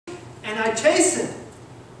and I chasten.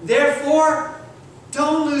 Therefore,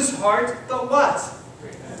 don't lose heart, but what?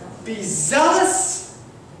 Be zealous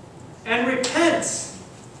and repent.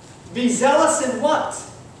 Be zealous in what?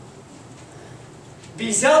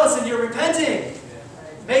 Be zealous in your repenting.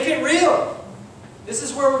 Make it real. This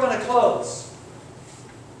is where we're going to close.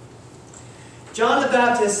 John the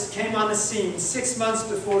Baptist came on the scene 6 months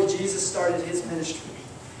before Jesus started his ministry.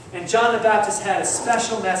 And John the Baptist had a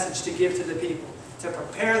special message to give to the people, to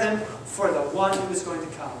prepare them for the one who was going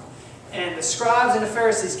to come. And the scribes and the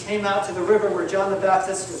Pharisees came out to the river where John the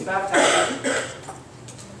Baptist was baptized.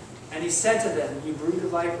 And he said to them, "You brood of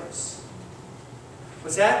vipers."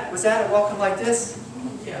 Was that a welcome like this?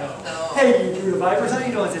 Yeah. No. Hey, you brood of vipers, how are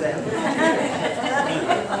you doing today?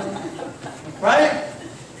 Right?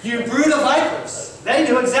 You brood of vipers. They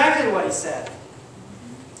knew exactly what he said.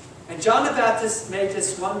 And John the Baptist made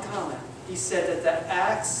this one comment. He said that the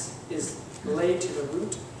axe is laid to the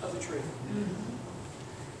root of the tree.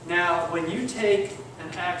 Now, when you take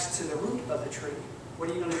an axe to the root of the tree, what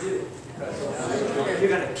are you going to do? You're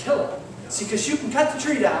going to kill it. See, because you can cut the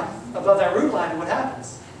tree down above that root line, and what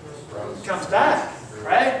happens? It comes back,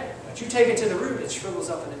 right? But you take it to the root, it shrivels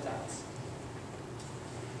up and it dies.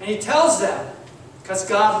 And he tells them, because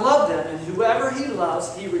God loved them, and whoever he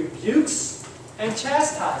loves, he rebukes and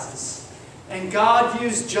chastises. And God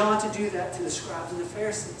used John to do that to the scribes and the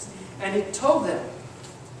Pharisees. And he told them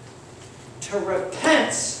to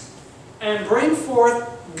repent and bring forth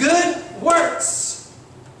good works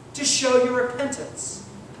to show your repentance.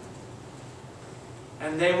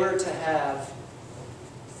 And they were to have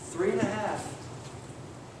 3.5,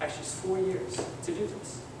 actually it's 4 years to do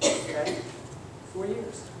this. Okay? 4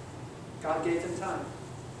 years. God gave them time.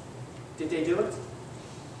 Did they do it?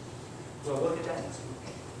 Well, look at that next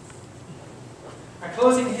week. Our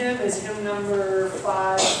closing hymn is hymn number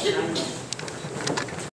 590.